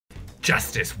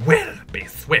Justice will be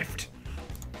swift.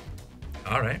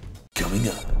 Alright. Coming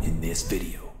up in this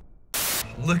video.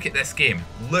 Look at this game.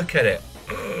 Look at it.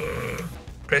 Ugh.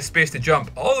 Press space to jump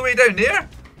all the way down there?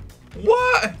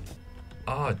 What?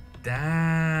 Oh,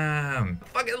 damn. I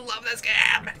fucking love this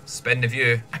game. Spin the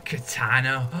view. A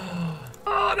katana.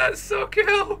 Oh, that's so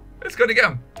cool. It's gonna get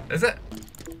him. Is it?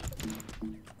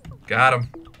 Got him.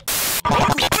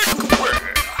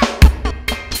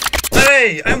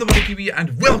 Hey, I'm the Bloody Kiwi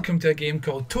and welcome to a game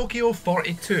called Tokyo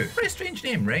 42. Pretty strange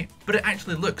name, right? But it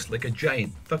actually looks like a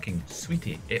giant fucking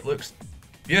sweetie. It looks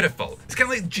beautiful. It's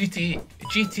kind of like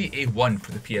GTA 1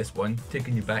 for the PS1,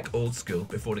 taking you back old school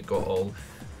before it got all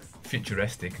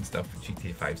futuristic and stuff.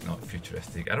 GTA 5's not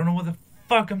futuristic. I don't know what the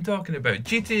fuck I'm talking about.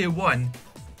 GTA 1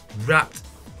 wrapped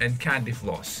in candy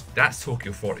floss. That's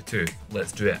Tokyo 42.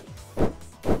 Let's do it.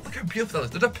 Look how beautiful that looks.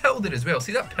 There's a pill there as well.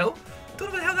 See that pill? Don't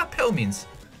know what the hell that pill means.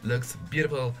 Looks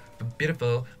beautiful, but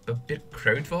bit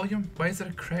crowd volume? Why is there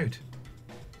a crowd?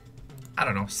 I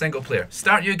don't know. Single player.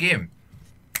 Start new game.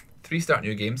 3 start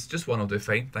new games. Just one will do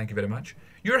fine. Thank you very much.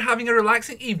 You're having a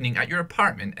relaxing evening at your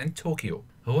apartment in Tokyo.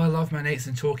 Oh, I love my nights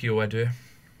in Tokyo, I do.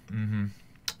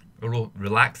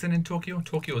 Relaxing in Tokyo?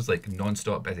 Tokyo is like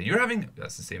non-stop busy. You're having...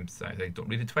 That's the same thing. Don't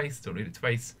read it twice. Don't read it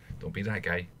twice. Don't be that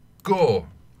guy. Go!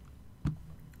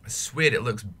 I swear it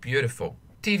looks beautiful.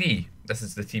 TV. This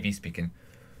is the TV speaking.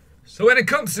 So when it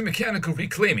comes to mechanical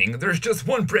reclaiming, there's just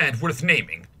one brand worth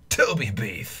naming. Toby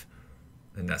Beef.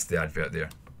 And that's the advert there.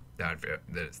 The advert.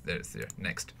 There's there.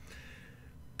 Next.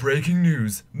 Breaking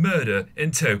news. Murder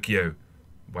in Tokyo.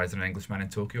 Why is there an Englishman in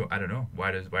Tokyo? I don't know.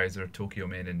 Why is there a Tokyo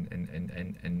man in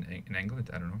England?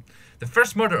 I don't know. The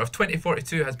first murder of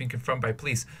 2042 has been confirmed by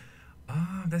police.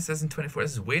 Ah, this isn't 24.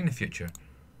 This is way in the future.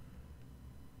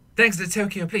 Thanks to the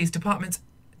Tokyo Police Department's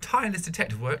tireless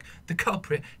detective work, the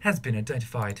culprit has been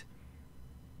identified.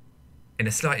 In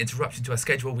a slight interruption to our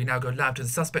schedule, we now go live to the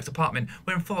suspect's apartment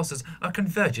where enforcers are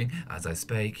converging as I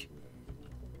speak.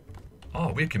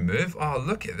 Oh, we can move. Oh,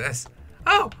 look at this.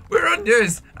 Oh, we're on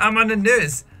news. I'm on the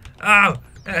news. Oh,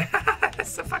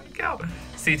 that's so fucking cool.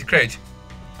 C to crouch.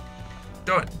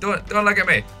 Don't look at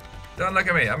me. Don't look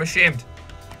at me. I'm ashamed.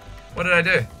 What did I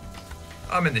do?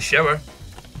 I'm in the shower.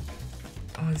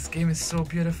 Oh, this game is so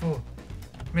beautiful.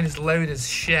 I mean, it's loud as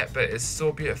shit, but it's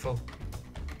so beautiful.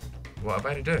 What have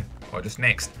I to do? Oh, just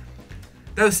next.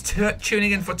 Those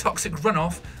tuning in for Toxic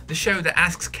Runoff, the show that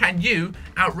asks, can you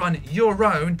outrun your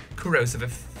own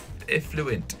corrosive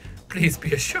effluent? Please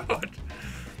be assured.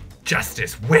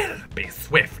 Justice will be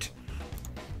swift.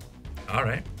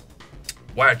 Alright.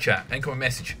 Wire chat. Incoming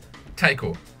message.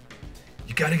 Taiko.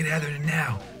 You gotta get out of there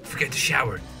now. Forget to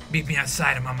shower. Meet me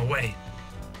outside. I'm on my way.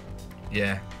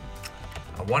 Yeah.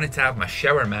 I wanted to have my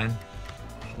shower, man.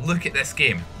 Look at this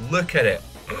game. Look at it.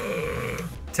 Ugh.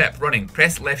 Tip, running.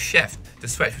 Press left shift to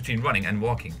switch between running and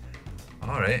walking.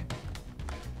 Alright.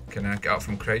 Can I get out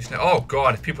from crouch now? Oh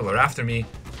god, people are after me.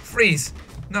 Freeze.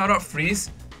 No, not freeze.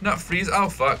 Not freeze. Oh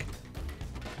fuck.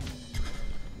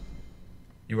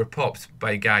 You were popped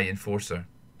by Guy Enforcer.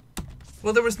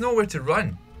 Well, there was nowhere to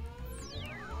run.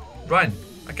 Run.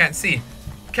 I can't see.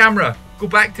 Camera, go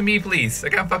back to me please. I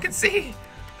can't fucking see.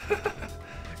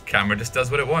 Camera just does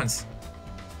what it wants.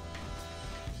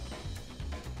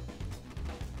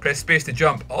 Press space to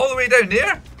jump all the way down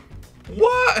there?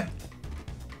 What?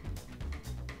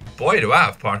 Boy, do I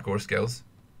have parkour skills.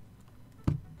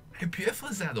 How beautiful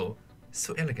is that though?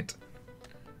 So elegant.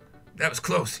 That was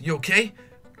close. You okay?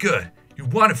 Good. You're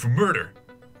wanted for murder.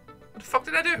 What the fuck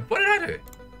did I do? What did I do?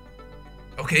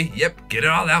 Okay, yep, get it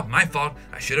all out. My fault.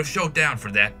 I should have slowed down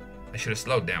for that. I should have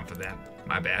slowed down for that.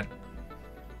 My bad.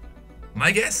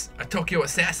 My guess? A Tokyo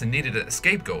assassin needed a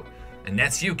scapegoat. And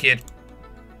that's you, kid.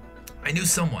 I knew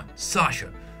someone,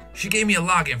 Sasha. She gave me a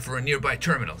login for a nearby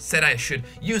terminal. Said I should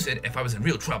use it if I was in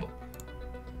real trouble.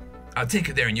 I'll take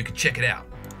her there and you can check it out.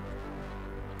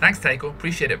 Thanks, Taiko.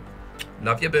 Appreciate it.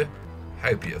 Love you, boo.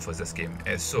 How beautiful is this game?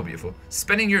 It's so beautiful.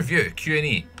 Spinning your view,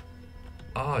 Q&E.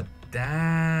 Oh,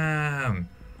 damn.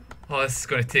 Oh, this is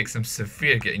going to take some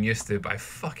severe getting used to, but I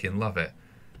fucking love it.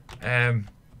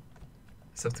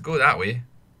 So to go that way.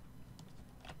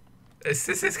 It's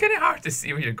kind of hard to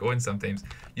see where you're going sometimes.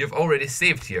 You've already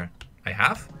saved here. I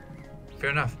have? Fair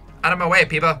enough. Out of my way,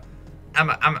 people.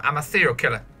 I'm a serial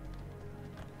killer.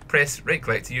 Press right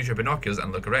click to use your binoculars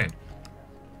and look around.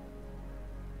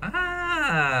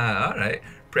 Ah, alright.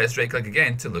 Press right click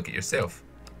again to look at yourself.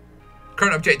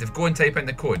 Current objective, go and type in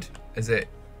the code. Is it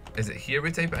here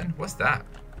we type it in? What's that?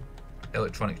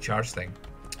 Electronic charge thing.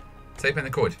 Type in the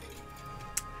code.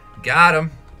 Got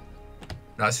him.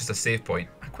 That's just a save point.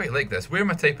 I quite like this. Where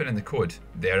am I typing in the code?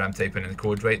 There, I'm typing in the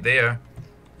code right there.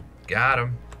 Got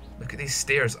him. Look at these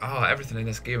stairs. Oh, everything in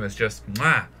this game is just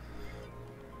mwah.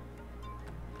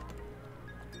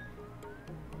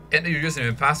 Enter your username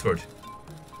and password.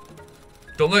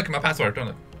 Don't look at my password, don't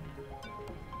look.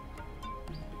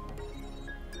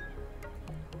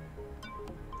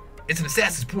 It's an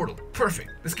assassin's portal.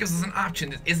 Perfect. This gives us an option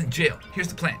that isn't jail. Here's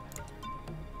the plan.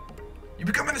 You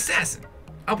become an assassin.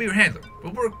 I'll be your handler.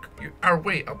 We'll work our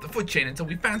way up the food chain until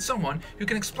we find someone who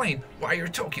can explain why you're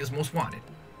Tokyo's most wanted.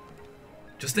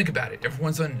 Just think about it.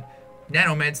 Everyone's on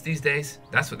nanomeds these days.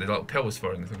 That's what the little pill was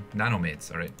for.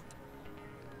 Nanomeds, alright.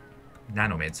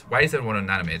 Nanomeds. Why is everyone on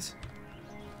nanomeds?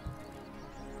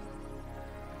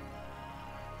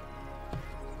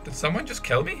 Did someone just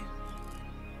kill me?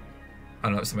 Oh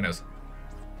no, that's someone else.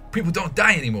 People don't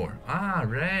die anymore. Ah,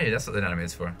 right. That's what the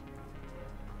nanomed's for.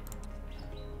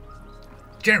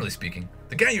 Generally speaking,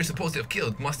 the guy you're supposed to have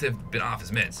killed must have been off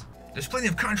his meds. There's plenty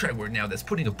of contract word now that's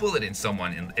putting a bullet in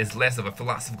someone is less of a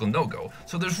philosophical no-go,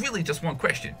 so there's really just one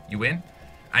question. You in?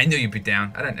 I knew you'd be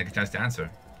down. I didn't get a chance to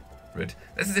answer. Rude.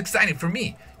 This is exciting for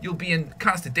me. You'll be in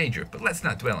constant danger, but let's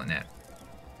not dwell on that.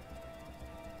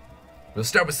 We'll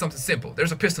start with something simple.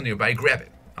 There's a pistol nearby. Grab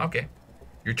it. Okay.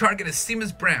 Your target is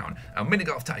Seamus Brown, a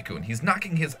mini-golf tycoon. He's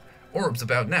knocking his orbs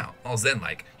about now, all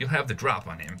zen-like. You'll have the drop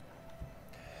on him.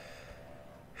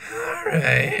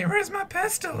 Alright, where's my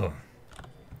pistol?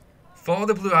 Follow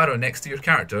the blue arrow next to your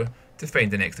character to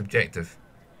find the next objective.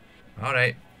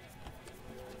 Alright.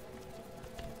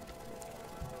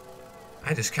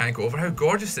 I just can't go over how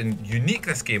gorgeous and unique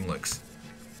this game looks.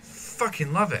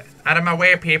 Fucking love it. Out of my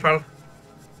way, people.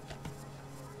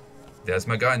 There's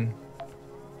my gun.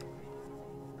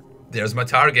 There's my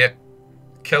target.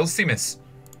 Kill Seamus.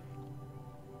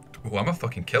 Oh, I'm a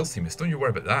fucking kill Seamus. Don't you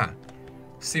worry about that.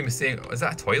 Seamus saying, oh, is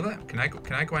that a toilet? Can I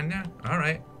go in there?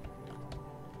 Alright.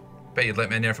 Bet you'd let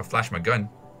me in there if I flash my gun.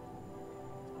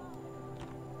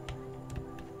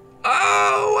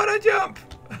 Oh, what a jump!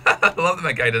 I love that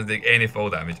my guy doesn't take any fall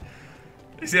damage.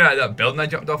 You see that building I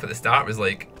jumped off at the start was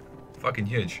like fucking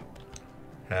huge.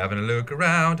 Having a look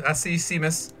around. I see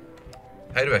Seamus.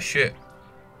 How do I shoot?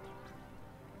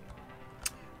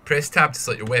 Press tab to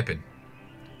select your weapon.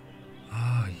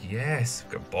 Oh, yes.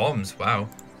 We've got bombs. Wow.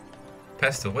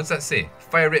 Pistol. What does that say?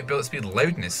 Fire rate, bullet speed,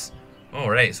 loudness.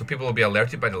 Alright, so people will be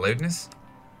alerted by the loudness.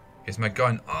 Here's my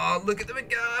gun. Oh, look at the gun.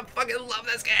 I fucking love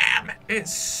this game.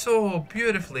 It's so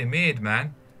beautifully made,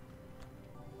 man.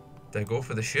 Did I go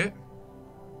for the shoot?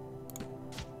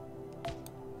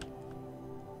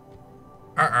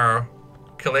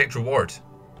 Collect reward.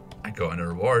 I got a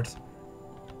reward.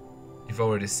 You've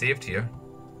already saved here.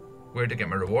 Where did I get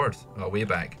my reward? Oh, way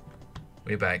back.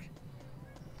 Way back.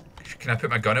 Can I put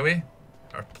my gun away?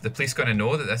 Are the police gonna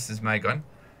know that this is my gun?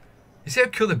 You see how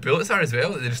cool the bullets are as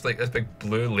well? They're just like this big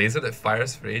blue laser that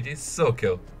fires for ages. So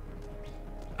cool.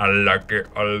 I like it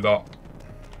a lot.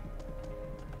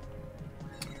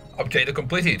 Objective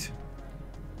completed.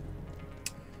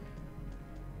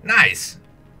 Nice.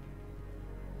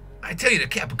 I tell you to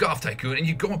cap a golf tycoon and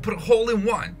you go and put a hole in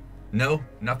one. No,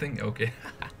 nothing. Okay.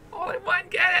 All in one.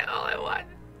 Get it. All in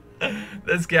one.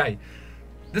 This guy.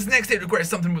 This next hit requires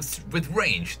something with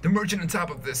range. The merchant on top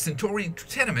of the Centauri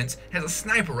tenements has a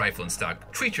sniper rifle in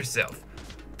stock. Treat yourself.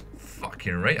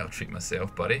 Fucking right, I'll treat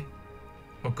myself, buddy.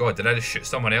 Oh god, did I just shoot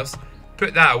someone else?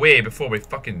 Put that away before we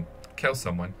fucking kill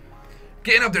someone.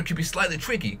 Getting up there could be slightly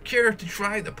tricky. Care to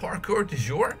try the parkour du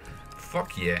jour?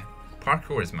 Fuck yeah.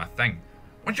 Parkour is my thing.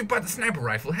 Once you buy the sniper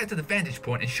rifle, head to the vantage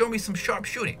point and show me some sharp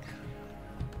shooting.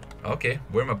 Okay,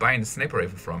 where am I buying the sniper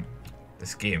rifle from?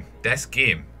 This game. This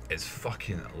game is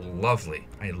fucking lovely.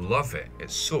 I love it.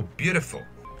 It's so beautiful.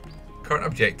 Current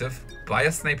objective, buy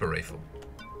a sniper rifle.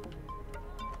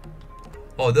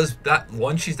 Oh, does that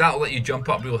launches, that'll let you jump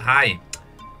up real high.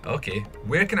 Okay,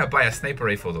 where can I buy a sniper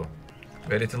rifle though?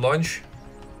 Ready to launch?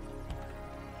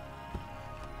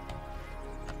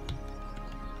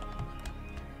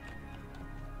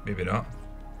 Maybe not.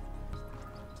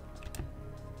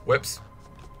 Whoops.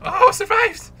 Oh, I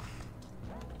survived!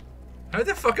 How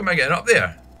the fuck am I getting up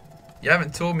there? You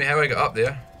haven't told me how I got up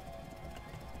there.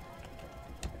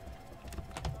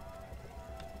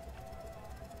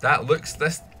 That looks,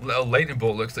 this little lightning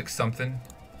bolt looks like something.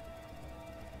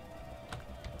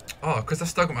 Oh, because I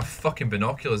still got my fucking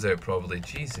binoculars out probably.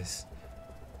 Jesus.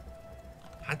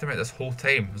 I had them out this whole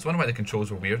time. I was wondering why the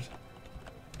controls were weird.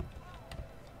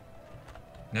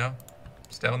 No?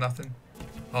 Still nothing?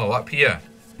 Oh, up here.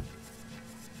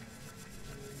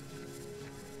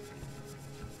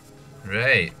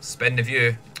 Right, spin the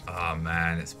view. Oh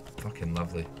man, it's fucking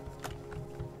lovely.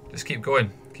 Just keep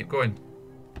going, keep going.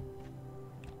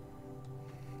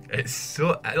 It's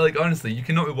so, like, honestly, you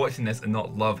cannot be watching this and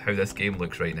not love how this game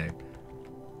looks right now.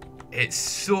 It's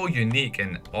so unique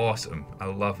and awesome. I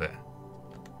love it.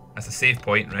 That's a save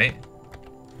point, right?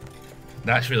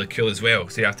 That's really cool as well.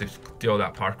 So you have to do all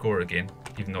that parkour again,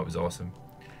 even though it was awesome.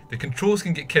 The controls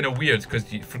can get kind of weird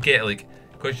because you forget, like,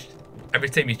 because every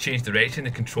time you change direction,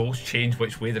 the controls change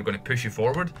which way they're going to push you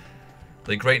forward.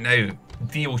 Like right now,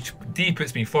 D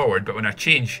puts me forward, but when I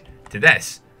change to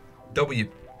this, W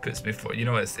puts me forward. You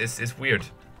know, it's weird.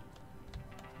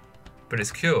 But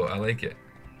it's cool. I like it.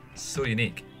 It's so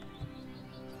unique.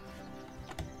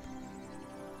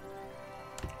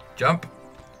 Jump.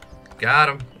 Got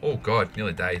him. Oh god,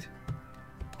 nearly died.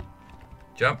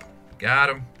 Jump.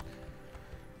 Got him.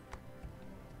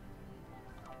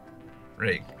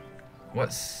 Right.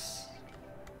 What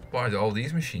are all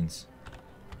these machines?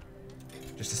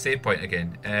 Just a save point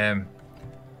again.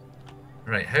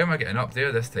 Right, how am I getting up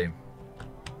there this time?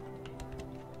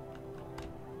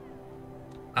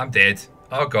 I'm dead.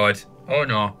 Oh god. Oh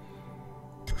no.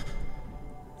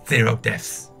 0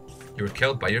 deaths. You were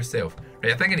killed by yourself.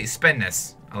 Right, I think I need to spin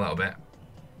this a little bit.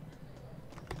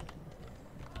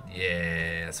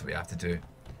 Yeah, that's what we have to do.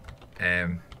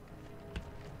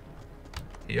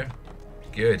 Here.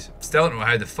 Good. Still don't know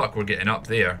how the fuck we're getting up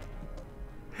there.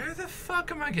 How the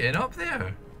fuck am I getting up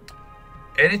there?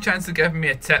 Any chance of giving me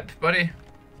a tip, buddy?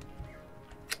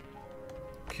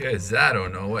 Cause I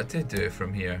don't know what to do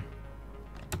from here.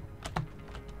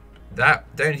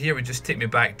 That down here would just take me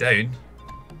back down.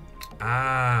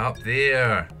 Ah, up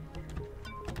there.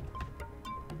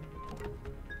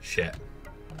 Shit.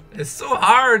 It's so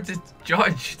hard to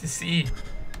judge, to see.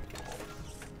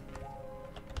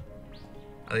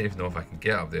 I don't even know if I can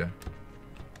get up there.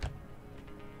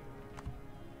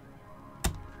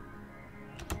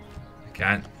 I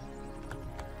can't.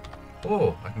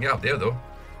 Oh, I can get up there though.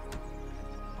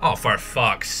 Oh, for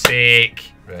fuck's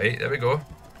sake. Right, there we go.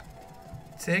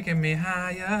 Taking me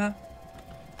higher.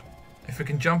 If we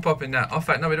can jump up in that. Oh, in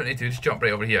fact, no, we don't need to. Just jump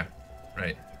right over here.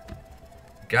 Right.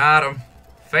 Got him.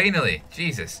 Finally.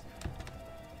 Jesus.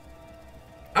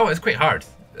 Oh, it's quite hard.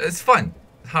 It's fun.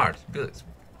 It's hard.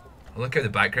 Look how the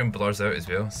background blurs out as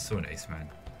well. So nice, man.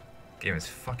 Game is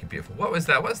fucking beautiful. What was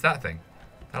that? What's that thing?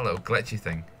 That little glitchy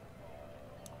thing.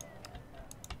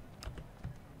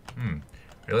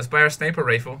 Right, let's buy our sniper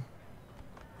rifle.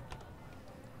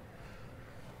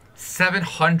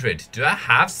 700. Do I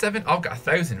have 7? Oh, I've got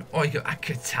 1,000. Oh, you got a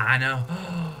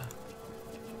katana.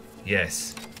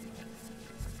 Yes.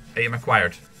 Item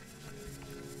acquired.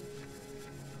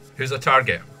 Who's our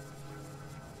target?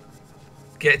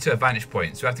 Get to a vantage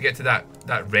point. So we have to get to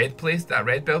that red place, that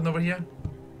red building over here.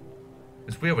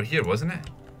 It's way over here, wasn't it?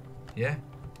 Yeah.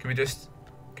 Can we just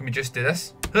do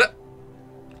this? Huh.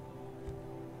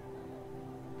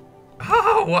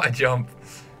 Oh, what a jump.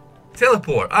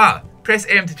 Teleport. Ah, press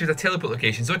M to choose a teleport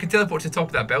location. So I can teleport to the top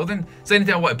of that building. So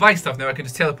anytime I want to buy stuff now, I can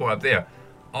just teleport up there.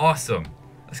 Awesome.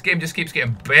 This game just keeps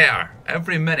getting better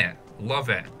every minute. Love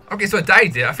it. Okay, so I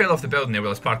died there. I fell off the building there while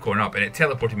I was parkouring up and it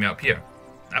teleported me up here.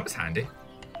 That was handy.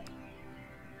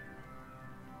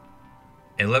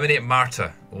 Eliminate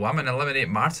Marta. Oh, I'm an eliminate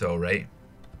Marta, alright.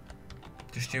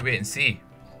 Just you wait and see.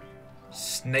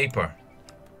 Sniper.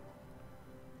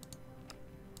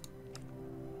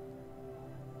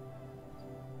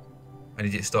 I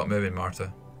need you to stop moving,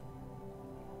 Marta.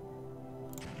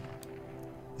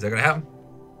 Is that going to happen?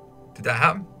 Did that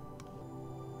happen?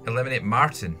 Eliminate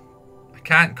Martin. I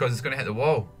can't because it's going to hit the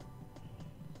wall.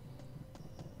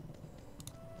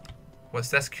 What's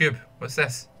this cube? What's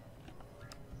this?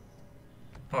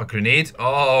 Oh, a grenade.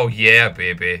 Oh, yeah,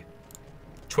 baby.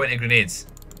 20 grenades.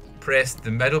 Press the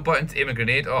middle button to aim a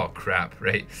grenade. Oh, crap.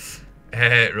 Right.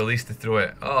 Release to throw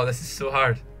it. Oh, this is so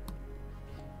hard.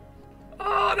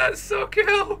 Oh, that's so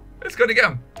cool. It's going to get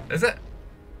him. Is it?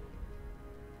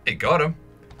 It got him.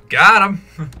 Got him.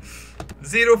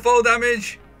 0 fall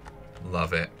damage.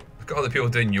 Love it. Look at all the people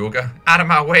doing yoga. Out of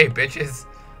my way, bitches.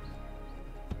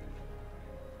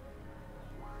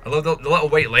 I love the little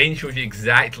white line shows you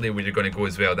exactly where you're going to go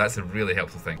as well. That's a really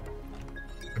helpful thing.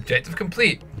 Objective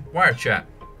complete. Wire chat.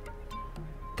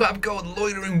 Pop gold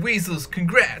loitering weasels.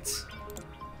 Congrats.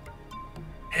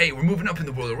 Hey, we're moving up in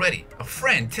the world already. A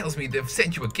friend tells me they've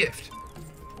sent you a gift.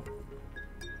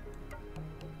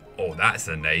 Oh, that's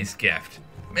a nice gift.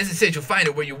 Message said you'll find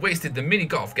it where you wasted the mini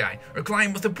golf guy. Our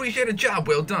client must appreciate a job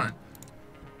well done.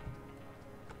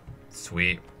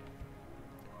 Sweet.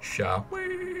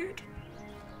 Sweet.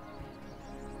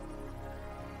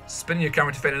 Spinning your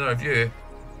camera to find another view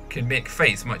can make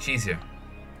fights much easier.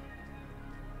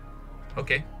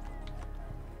 Okay.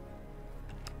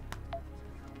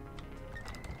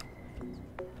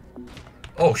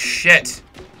 Oh shit!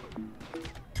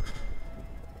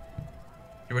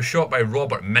 You were shot by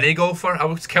Robert. Mini golfer? I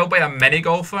was killed by a mini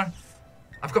golfer?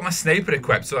 I've got my sniper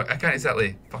equipped, so I can't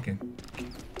exactly fucking...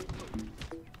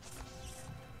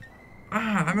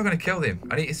 how am I going to kill them?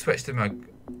 I need to switch to my...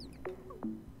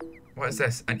 What is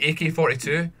this? An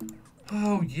AK-42?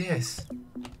 Oh, yes.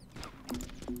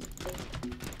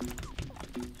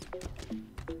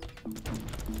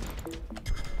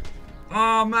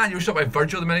 Oh, man, you were shot by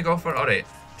Virgil, the mini golfer? Alright.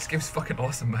 This game's fucking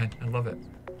awesome, man. I love it.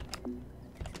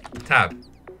 Tab.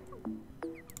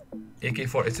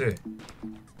 AK-42.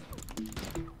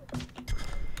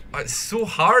 Oh, it's so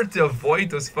hard to avoid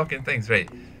those fucking things. Right.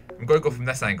 I'm going to go from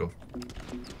this angle.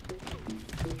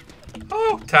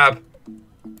 Oh, tab.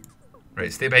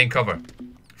 Right, stay behind cover.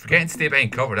 Forgetting to stay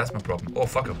behind cover, that's my problem. Oh,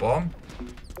 fuck, a bomb.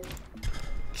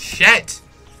 Shit!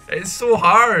 It's so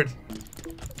hard.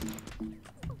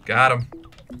 Got him.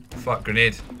 Fuck,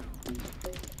 grenade.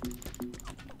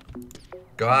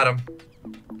 Got him.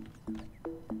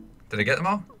 Did I get them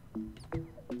all?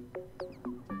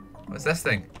 What's this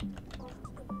thing?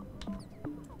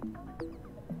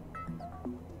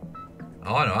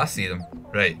 Oh no, I see them.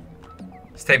 Right.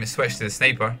 It's time to switch to the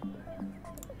sniper.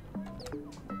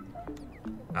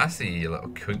 I see you, little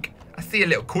cook. I see you,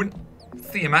 little cunt. I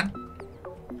see you, man.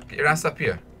 Get your ass up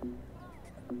here.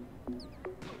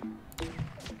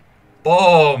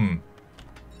 Boom!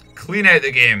 Clean out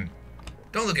the game.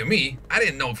 Don't look at me. I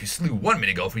didn't know if you slew one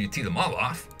mini golfer, you'd tee them all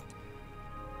off.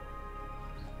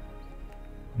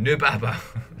 Nubaba.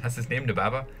 That's his name,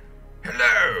 Nubaba.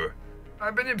 Hello.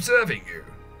 I've been observing you.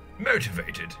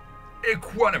 Motivated.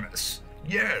 Equanimous.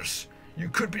 Yes, you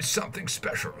could be something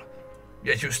special.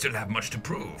 Yet you still have much to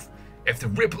prove. If the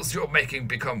ripples you're making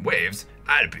become waves,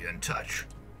 I'll be in touch.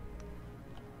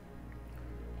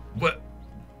 What?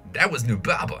 That was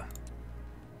Nubaba.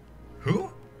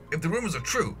 Who? If the rumors are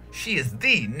true, she is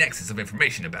the nexus of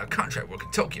information about contract work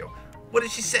in Tokyo. What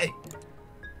did she say?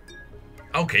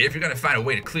 Okay, if you're gonna find a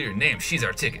way to clear your name, she's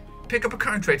our ticket. Pick up a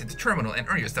contract at the terminal and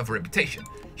earn yourself a reputation.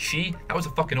 She? That was a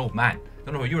fucking old man.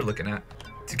 Don't know what you were looking at.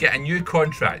 To get a new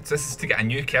contract. So this is to get a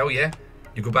new kill, yeah?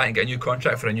 You go back and get a new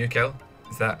contract for a new kill?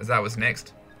 Is that what's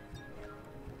next?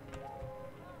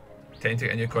 Time to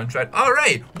get a new contract.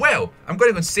 Alright, well, I'm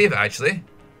gonna go and save it actually.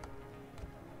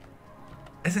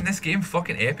 Isn't this game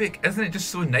fucking epic? Isn't it just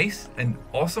so nice and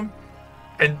awesome?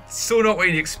 And so not what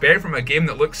you'd expect from a game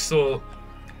that looks so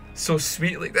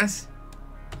sweet like this.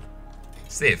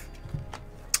 Save.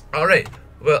 Alright,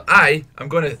 well I am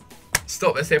going to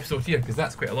stop this episode here because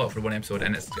that's quite a lot for one episode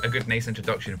and it's a good nice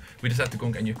introduction. We just have to go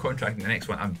and get a new contract in the next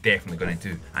one. I'm definitely going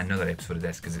to do another episode of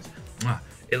this because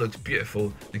it looks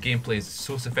beautiful. The gameplay is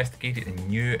so sophisticated and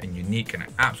new and unique and I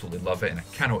absolutely love it and I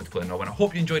cannot wait to play another one. I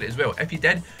hope you enjoyed it as well. If you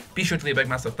did, be sure to leave a big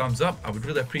massive thumbs up. I would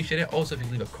really appreciate it. Also, if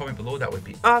you leave a comment below, that would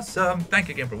be awesome. Thank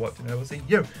you again for watching and I will see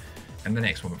you in the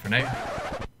next one. But for now,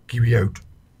 Kiwi out.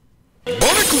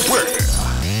 Monaco Square.